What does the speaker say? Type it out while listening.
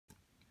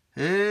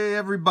Hey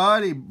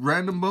everybody,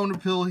 Random Boner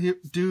Pill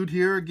dude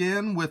here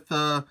again with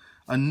a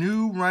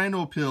new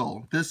Rhino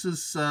pill. This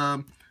is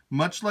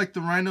much like the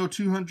Rhino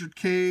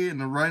 200K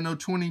and the Rhino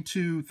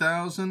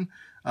 22,000.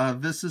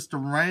 This is the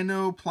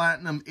Rhino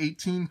Platinum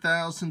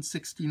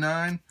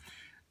 18,069.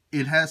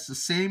 It has the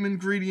same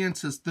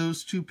ingredients as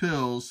those two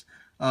pills.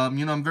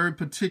 I'm very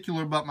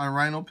particular about my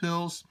Rhino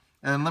pills.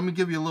 And let me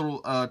give you a little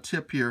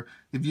tip here.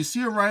 If you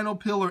see a Rhino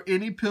pill or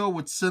any pill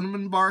with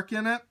cinnamon bark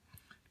in it,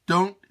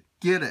 don't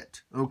get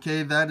it,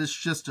 okay? That is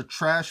just a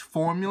trash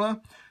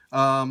formula.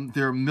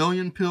 There are a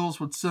million pills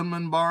with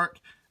cinnamon bark.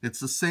 It's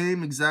the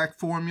same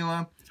exact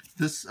formula.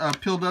 This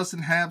pill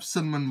doesn't have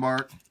cinnamon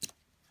bark.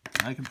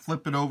 I can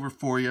flip it over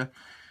for you.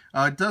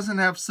 It doesn't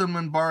have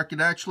cinnamon bark. It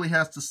actually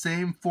has the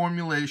same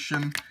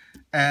formulation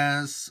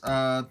as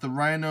the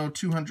Rhino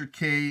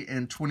 200K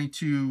and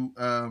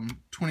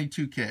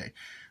 22K.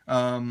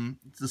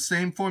 It's the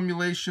same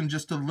formulation,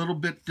 just a little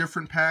bit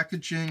different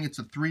packaging. It's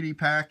a 3D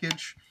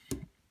package.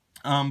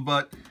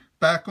 But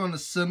back on the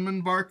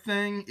cinnamon bark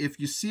thing, if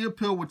you see a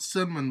pill with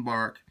cinnamon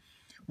bark,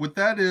 what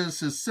that is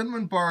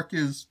cinnamon bark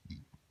is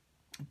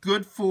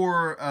good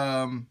for,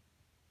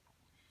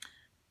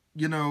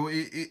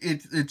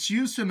 it's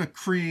used in a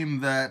cream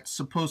that's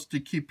supposed to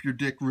keep your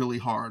dick really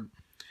hard.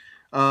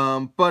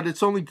 But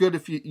it's only good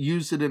if you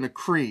use it in a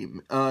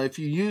cream. If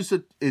you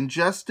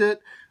ingest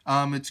it,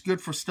 it's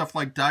good for stuff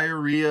like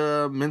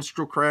diarrhea,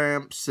 menstrual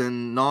cramps,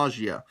 and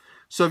nausea.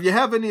 So if you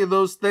have any of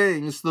those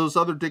things, those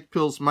other dick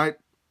pills might,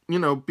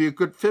 be a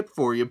good fit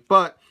for you.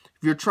 But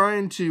if you're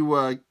trying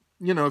to,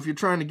 if you're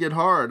trying to get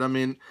hard, I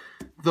mean,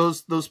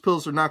 those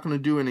pills are not going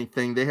to do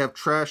anything. They have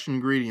trash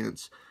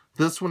ingredients.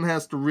 This one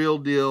has the real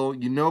deal.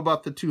 You know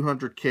about the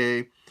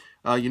 200K.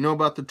 You know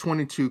about the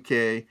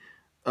 22K.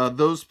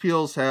 Those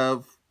pills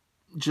have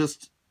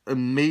just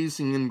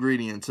amazing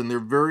ingredients, and there are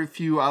very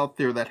few out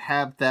there that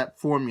have that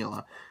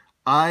formula.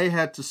 I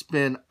had to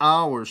spend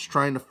hours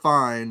trying to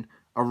find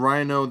a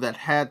Rhino that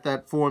had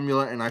that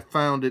formula, and I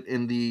found it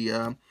in the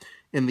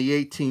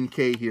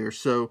 18K here.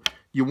 So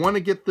you want to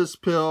get this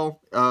pill.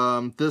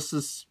 This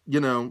is,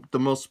 the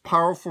most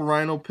powerful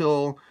Rhino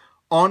pill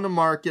on the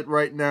market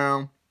right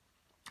now.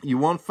 You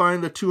won't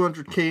find the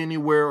 200K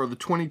anywhere or the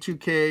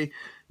 22K.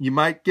 You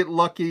might get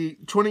lucky.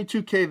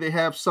 22K, they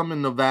have some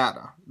in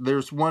Nevada.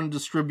 There's one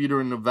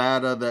distributor in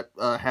Nevada that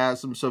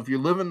has them. So if you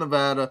live in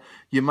Nevada,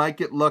 you might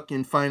get lucky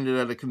and find it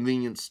at a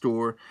convenience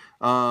store.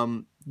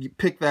 You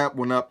pick that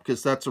one up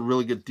because that's a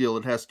really good deal.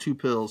 It has two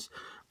pills.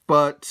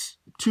 But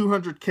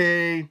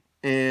 200K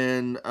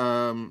and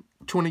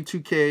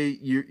 22K,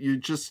 you're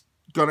just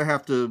going to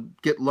have to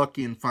get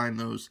lucky and find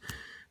those.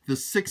 The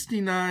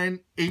 69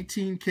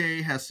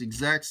 18K has the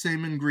exact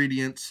same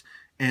ingredients,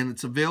 and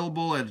it's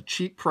available at a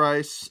cheap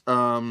price.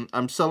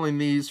 I'm selling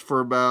these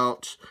for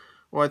about,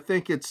 I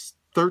think it's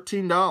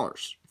 $13.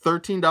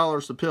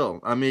 $13 a pill.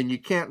 I mean, you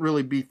can't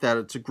really beat that.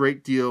 It's a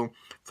great deal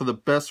for the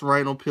best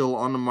Rhino pill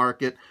on the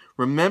market.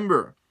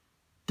 Remember,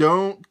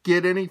 don't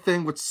get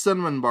anything with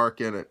cinnamon bark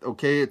in it,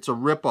 okay? It's a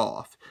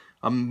ripoff.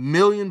 A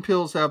million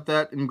pills have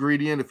that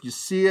ingredient. If you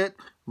see it,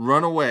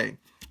 run away.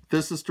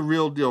 This is the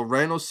real deal.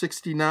 Rhino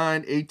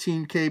 69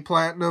 18K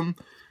Platinum.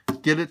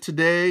 Get it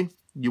today.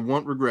 You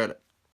won't regret it.